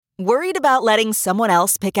Worried about letting someone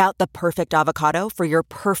else pick out the perfect avocado for your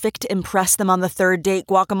perfect impress them on the third date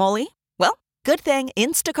guacamole? Well, good thing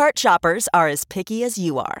Instacart shoppers are as picky as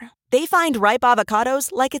you are. They find ripe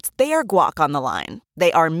avocados like it's their guac on the line.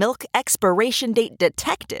 They are milk expiration date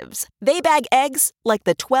detectives. They bag eggs like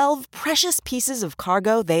the 12 precious pieces of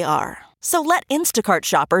cargo they are. So let Instacart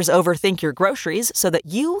shoppers overthink your groceries so that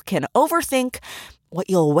you can overthink what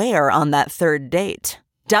you'll wear on that third date.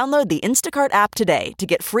 Download the Instacart app today to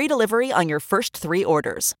get free delivery on your first 3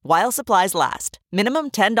 orders, while supplies last.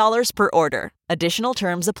 Minimum $10 per order. Additional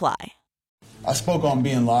terms apply. I spoke on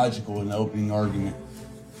being logical in the opening argument.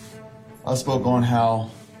 I spoke on how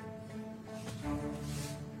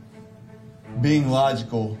being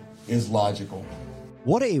logical is logical.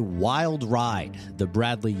 What a wild ride the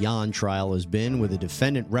Bradley Yohn trial has been, with a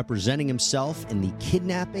defendant representing himself in the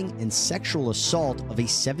kidnapping and sexual assault of a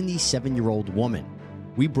 77-year-old woman.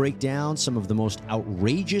 We break down some of the most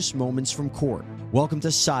outrageous moments from court. Welcome to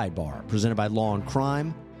Sidebar, presented by Law and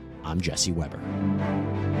Crime. I'm Jesse Weber.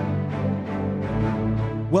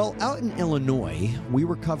 Well, out in Illinois, we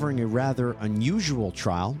were covering a rather unusual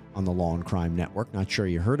trial on the Law and Crime Network. Not sure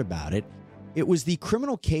you heard about it. It was the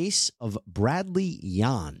criminal case of Bradley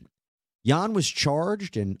Yohn. Yohn was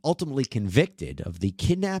charged and ultimately convicted of the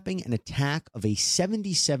kidnapping and attack of a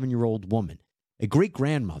 77-year-old woman, a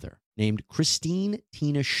great-grandmother, named Christine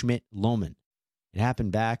Tina Schmidt Lohman. It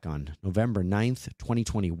happened back on November 9th,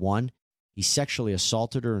 2021. He sexually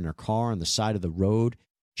assaulted her in her car on the side of the road,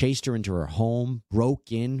 chased her into her home, broke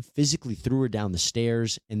in, physically threw her down the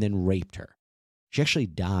stairs, and then raped her. She actually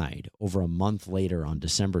died over a month later on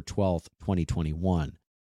December 12th, 2021.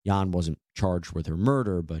 Yohn wasn't charged with her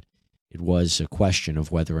murder, but it was a question of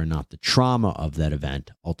whether or not the trauma of that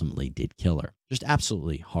event ultimately did kill her. Just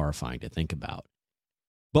absolutely horrifying to think about.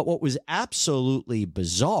 But what was absolutely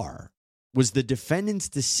bizarre was the defendant's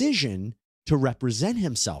decision to represent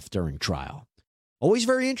himself during trial. Always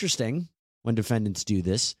very interesting when defendants do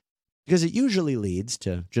this, because it usually leads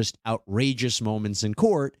to just outrageous moments in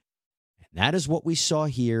court. And that is what we saw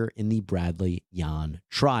here in the Bradley Yohn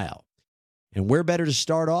trial. And where better to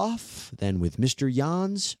start off than with Mr.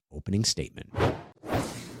 Yohn's opening statement.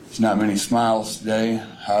 There's not many smiles today.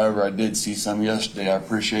 However, I did see some yesterday. I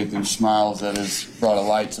appreciate those smiles. That has brought a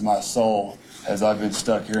light to my soul as I've been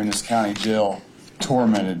stuck here in this county jail,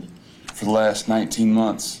 tormented for the last 19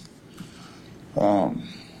 months. I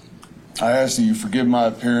ask that you forgive my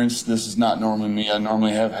appearance. This is not normally me. I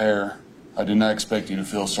normally have hair. I do not expect you to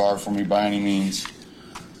feel sorry for me by any means.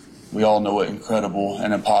 We all know what incredible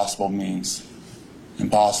and impossible means.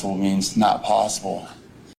 Impossible means not possible.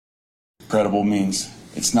 Credible means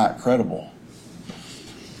it's not credible.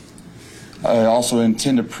 I also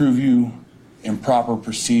intend to prove you improper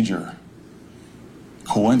procedure.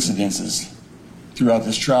 Coincidences. Throughout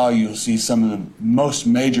this trial, you'll see some of the most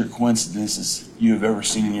major coincidences you have ever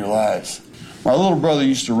seen in your lives. My little brother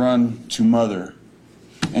used to run to Mother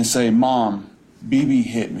and say, "Mom, BB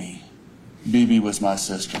hit me." BB was my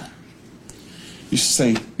sister. He used to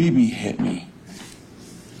say, "BB hit me."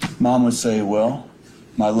 Mom would say, "Well,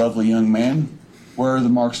 my lovely young man, where are the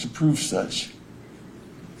marks to prove such?"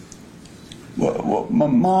 Well,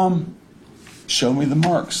 Mom, show me the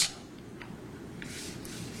marks.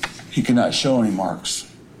 He could not show any marks.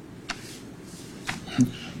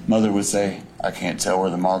 Mother would say, "I can't tell where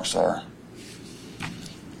the marks are."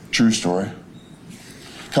 True story.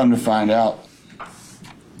 Come to find out,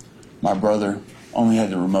 my brother only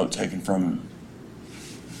had the remote taken from him.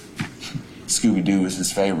 Scooby-Doo was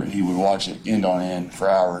his favorite. He would watch it end on end for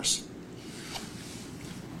hours.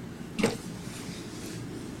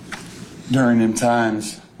 During them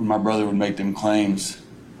times when my brother would make them claims,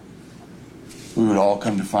 we would all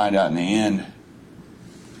come to find out in the end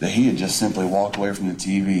that he had just simply walked away from the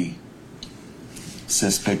TV.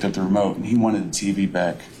 Sis picked up the remote and he wanted the TV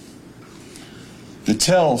back. The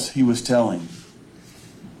tales he was telling,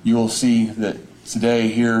 you will see that today,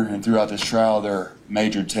 here, and throughout this trial, there are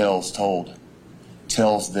major tales told.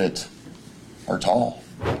 Tales that are tall.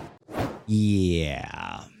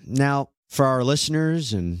 Yeah. Now, for our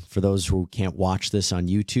listeners and for those who can't watch this on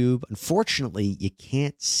YouTube, unfortunately, you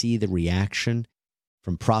can't see the reaction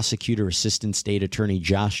from Prosecutor Assistant State Attorney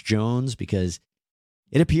Josh Jones, because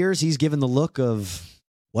it appears he's given the look of,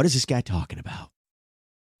 what is this guy talking about?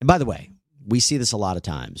 And by the way, we see this a lot of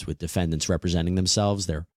times with defendants representing themselves.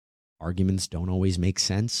 Their arguments don't always make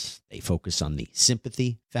sense. They focus on the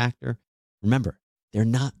sympathy factor. Remember, they're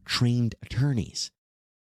not trained attorneys.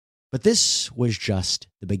 But this was just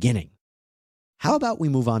the beginning. How about we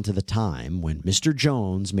move on to the time when Mr.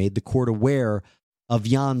 Jones made the court aware of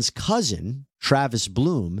Yohn's cousin, Travis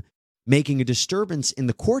Bloom, making a disturbance in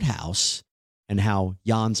the courthouse, and how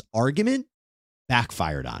Yohn's argument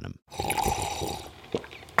backfired on him.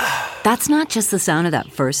 That's not just the sound of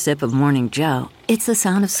that first sip of Morning Joe. It's the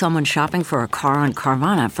sound of someone shopping for a car on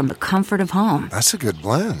Carvana from the comfort of home. That's a good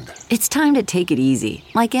blend. It's time to take it easy,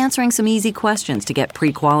 like answering some easy questions to get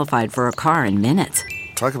pre-qualified for a car in minutes.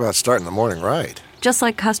 Talk about starting the morning right. Just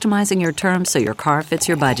like customizing your terms so your car fits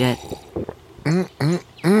your budget.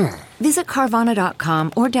 Visit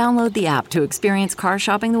Carvana.com or download the app to experience car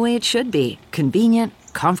shopping the way it should be. Convenient,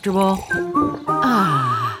 comfortable.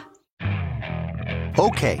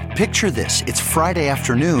 Okay, picture this. It's Friday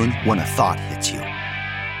afternoon when a thought hits you.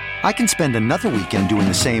 I can spend another weekend doing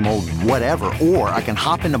the same old whatever, or I can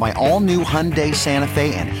hop into my all-new Hyundai Santa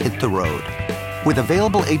Fe and hit the road. With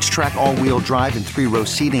available H-Track all-wheel drive and 3-row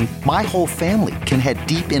seating, my whole family can head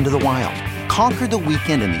deep into the wild. Conquer the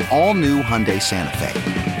weekend in the all-new Hyundai Santa Fe.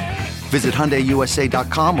 Visit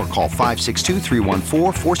HyundaiUSA.com or call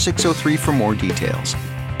 562-314-4603 for more details.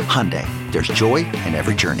 Hyundai, there's joy in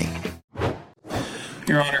every journey.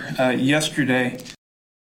 Your Honor, yesterday, an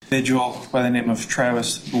individual by the name of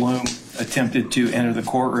Travis Bloom attempted to enter the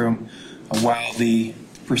courtroom while the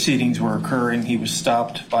proceedings were occurring. He was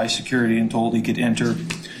stopped by security and told he could enter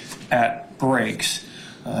at breaks.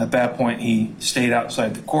 At that point, he stayed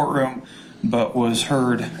outside the courtroom, but was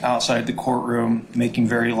heard outside the courtroom making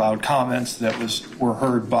very loud comments that were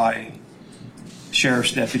heard by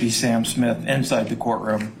Sheriff's Deputy Sam Smith inside the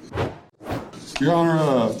courtroom. Your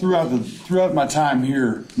Honor, throughout my time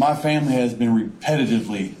here, my family has been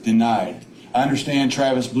repetitively denied. I understand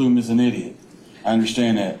Travis Bloom is an idiot. I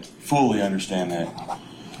understand that, fully understand that.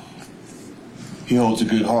 He holds a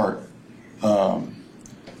good heart.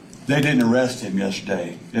 They didn't arrest him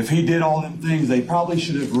yesterday. If he did all them things, they probably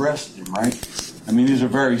should have arrested him, right? I mean, these are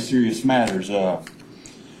very serious matters. To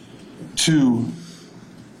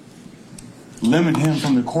limit him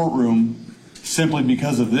from the courtroom simply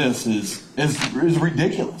because of this is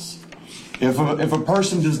ridiculous. If a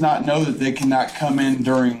person does not know that they cannot come in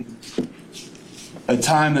during a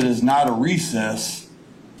time that is not a recess,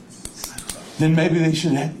 then maybe they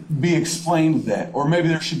should be explained that, or maybe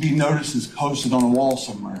there should be notices posted on a wall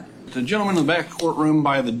somewhere. The gentleman in the back courtroom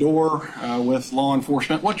by the door with law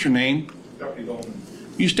enforcement, what's your name? Deputy Yohn.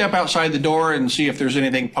 You step outside the door and see if there's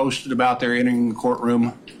anything posted about their entering the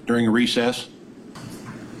courtroom during a recess.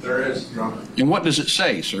 There is, Your Honor. And what does it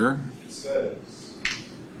say, sir? It says,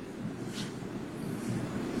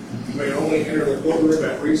 you may only enter the courtroom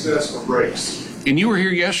at recess or breaks. And you were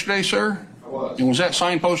here yesterday, sir? I was. And was that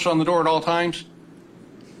sign posted on the door at all times?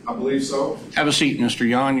 I believe so. Have a seat, Mr.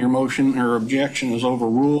 Yohn. Your motion or objection is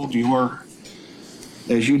overruled. Your,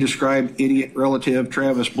 as you described, idiot relative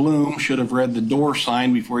Travis Bloom should have read the door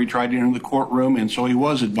sign before he tried to enter the courtroom, and so he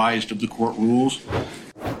was advised of the court rules.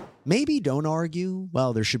 Maybe don't argue,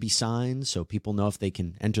 well, there should be signs so people know if they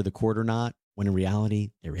can enter the court or not, when in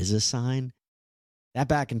reality, there is a sign. That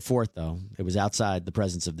back and forth, though, it was outside the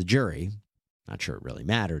presence of the jury. Not sure it really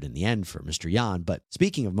mattered in the end for Mr. Yohn, but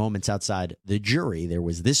speaking of moments outside the jury, there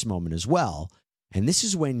was this moment as well. And this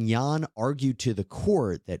is when Yohn argued to the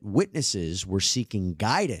court that witnesses were seeking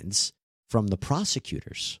guidance from the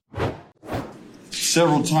prosecutors.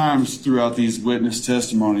 Several times throughout these witness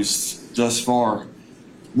testimonies thus far,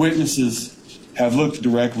 witnesses have looked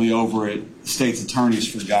directly over at state's attorneys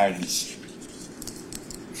for guidance.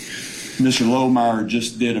 Mr. Lohmeyer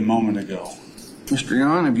just did a moment ago. Mr.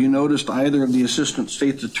 Yohn, have you noticed either of the assistant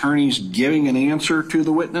state's attorneys giving an answer to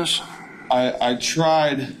the witness? I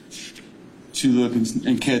tried to look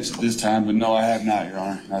and catch it this time, but no, I have not, Your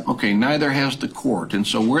Honor. Okay, neither has the court. And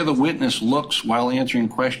so where the witness looks while answering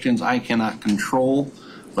questions, I cannot control.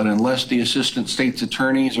 But unless the assistant state's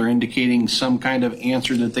attorneys are indicating some kind of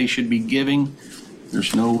answer that they should be giving,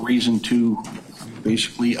 there's no reason to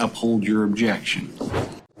basically uphold your objection.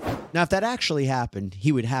 Now, if that actually happened,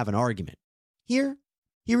 he would have an argument. Here,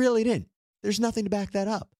 he really didn't. There's nothing to back that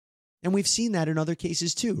up. And we've seen that in other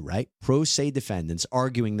cases too, right? Pro se defendants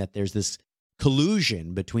arguing that there's this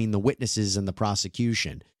collusion between the witnesses and the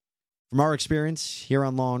prosecution. From our experience here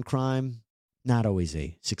on Law and Crime, not always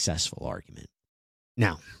a successful argument.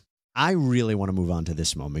 Now, I really want to move on to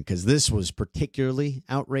this moment because this was particularly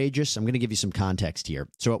outrageous. I'm going to give you some context here.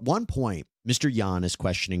 So at one point, Mr. Yohn is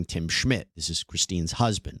questioning Tim Schmidt. This is Christine's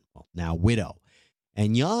husband, well, now widow.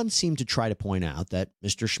 And Yohn seemed to try to point out that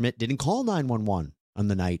Mr. Schmidt didn't call 911 on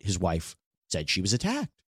the night his wife said she was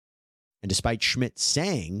attacked. And despite Schmidt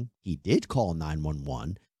saying he did call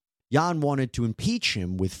 911, Yohn wanted to impeach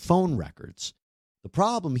him with phone records. The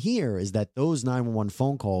problem here is that those 911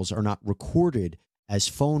 phone calls are not recorded as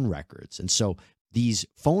phone records. And so these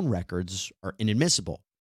phone records are inadmissible.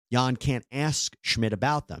 Yohn can't ask Schmidt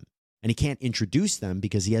about them, and he can't introduce them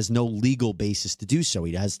because he has no legal basis to do so.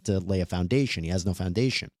 He has to lay a foundation. He has no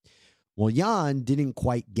foundation. Well, Yohn didn't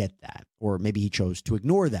quite get that, or maybe he chose to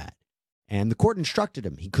ignore that. And the court instructed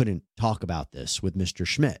him he couldn't talk about this with Mr.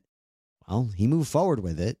 Schmidt. Well, he moved forward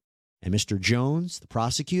with it, and Mr. Jones, the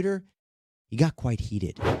prosecutor, he got quite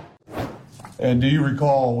heated. And do you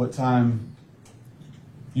recall what time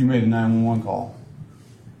you made a 911 call?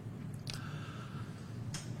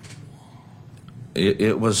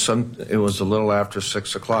 It was a little after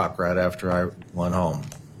 6 o'clock, right after I went home.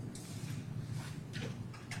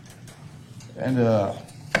 And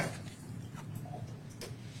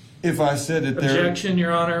if I said that there... Objection,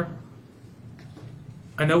 Your Honor.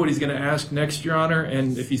 I know what he's going to ask next, Your Honor,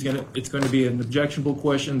 and if it's going to be an objectionable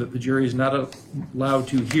question that the jury is not allowed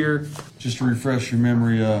to hear. Just to refresh your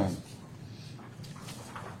memory,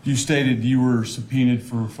 you stated you were subpoenaed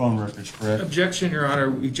for phone records, correct? Objection, Your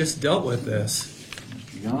Honor. We just dealt with this.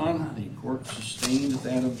 Yohn, the court sustained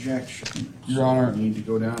that objection. Your Honor, we need to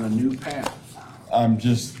go down a new path. I'm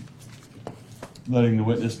just letting the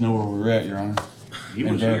witness know where we're at, Your Honor. He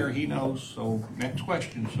was here, he knows. So next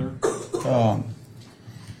question, sir.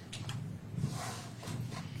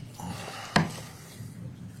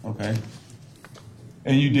 Okay.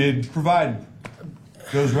 And you did provide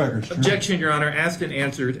those records, correct? Objection, Your Honor. Asked and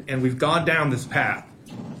answered, and we've gone down this path.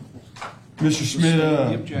 Mr. Schmidt,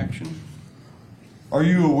 the objection. Are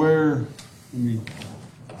you aware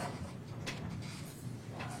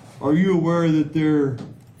that there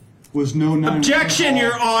was no 911 Objection, call?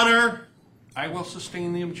 Your Honor. I will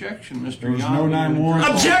sustain the objection, Mr. There was Yohn. no 911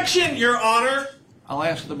 call. Objection, Your Honor. I'll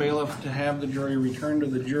ask the bailiff to have the jury return to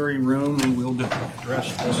the jury room, and we'll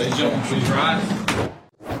address this. Please rise.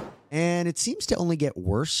 And it seems to only get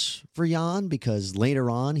worse for Yohn because later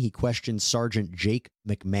on he questioned Sergeant Jake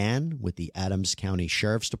McMahon with the Adams County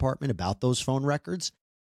Sheriff's Department about those phone records.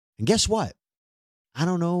 And guess what? I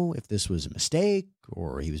don't know if this was a mistake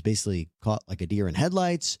or he was basically caught like a deer in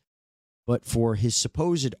headlights, but for his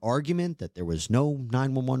supposed argument that there was no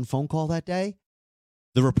 911 phone call that day,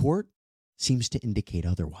 the report seems to indicate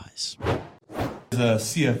otherwise. The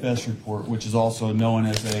CFS report, which is also known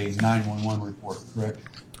as a 911 report, correct?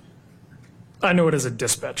 I know it as a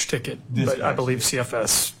dispatch ticket, but I believe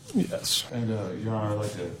CFS, yes. And, Your Honor, I'd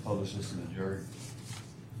like to publish this to the jury.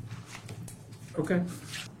 Okay.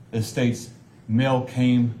 It states, male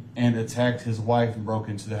came and attacked his wife and broke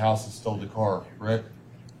into the house and stole the car, correct?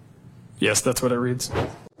 Yes, that's what it reads.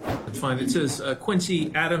 It's fine. It says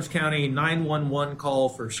Quincy, Adams County 911 call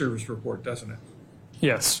for service report, doesn't it?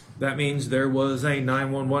 Yes. That means there was a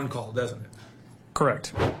 911 call, doesn't it?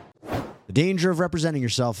 Correct. The danger of representing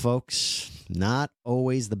yourself, folks. Not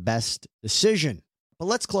always the best decision. But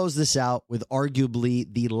let's close this out with arguably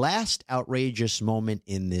the last outrageous moment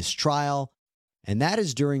in this trial, and that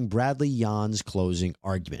is during Bradley Yohn's closing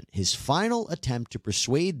argument, his final attempt to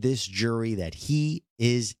persuade this jury that he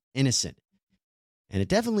is innocent. And it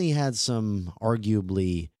definitely had some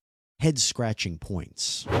arguably head-scratching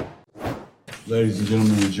points. Ladies and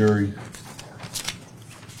gentlemen of the jury,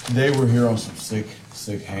 today we're here on some sick,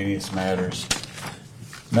 heinous matters.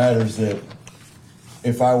 Matters that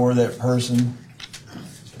if I were that person,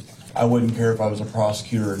 I wouldn't care if I was a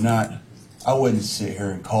prosecutor or not. I wouldn't sit here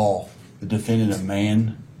and call the defendant a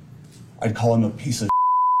man. I'd call him a piece of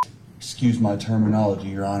excuse my terminology,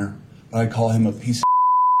 Your Honor, but I'd call him a piece of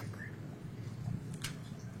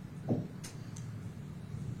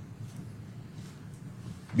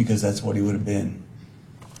because that's what he would have been.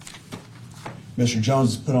 Mr.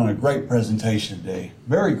 Jones has put on a great presentation today.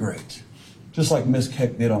 Very great. Just like Miss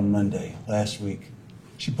Keck did on Monday last week.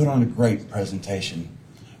 She put on a great presentation.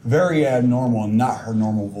 Very abnormal and not her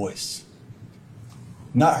normal voice.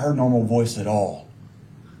 Not her normal voice at all.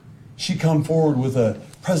 She come forward with a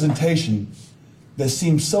presentation that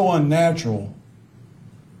seems so unnatural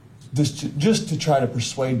just to try to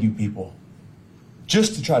persuade you people.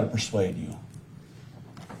 Just to try to persuade you.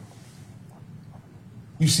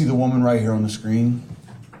 You see the woman right here on the screen?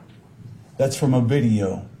 That's from a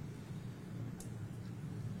video.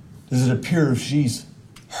 Does it appear if she's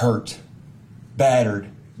hurt, battered,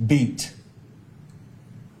 beat?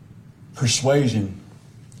 Persuasion.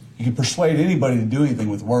 You can persuade anybody to do anything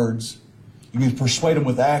with words. You can persuade them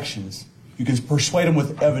with actions. You can persuade them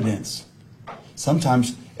with evidence.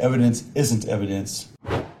 Sometimes evidence isn't evidence.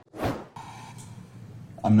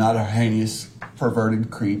 I'm not a heinous,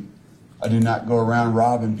 perverted creep. I do not go around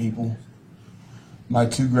robbing people. My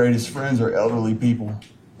two greatest friends are elderly people.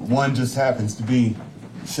 One just happens to be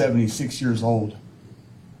 76 years old.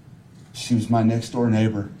 She was my next door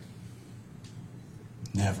neighbor.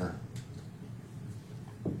 Never.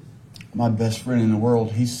 My best friend in the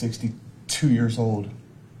world, he's 62 years old.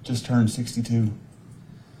 Just turned 62.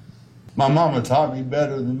 My mama taught me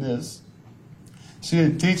better than this. She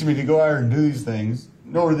didn't teach me to go out and do these things,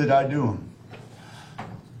 nor did I do them.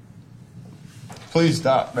 Please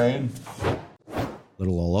stop, man.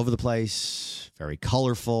 Little all over the place, very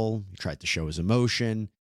colorful. He tried to show his emotion.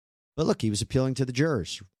 But look, he was appealing to the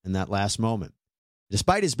jurors in that last moment.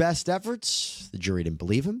 Despite his best efforts, the jury didn't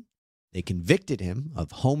believe him. They convicted him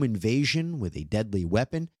of home invasion with a deadly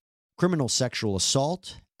weapon, criminal sexual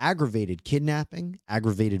assault, aggravated kidnapping,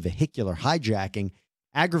 aggravated vehicular hijacking,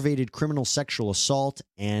 aggravated criminal sexual assault,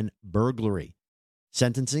 and burglary.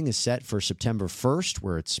 Sentencing is set for September 1st,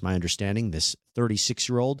 where it's my understanding this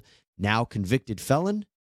 36-year-old, now convicted felon,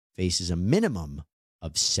 faces a minimum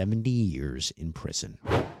of 70 years in prison.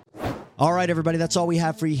 All right, everybody, that's all we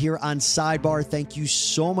have for you here on Sidebar. Thank you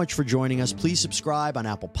so much for joining us. Please subscribe on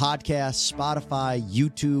Apple Podcasts, Spotify,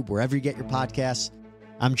 YouTube, wherever you get your podcasts.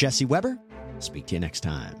 I'm Jesse Weber. Speak to you next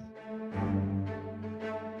time.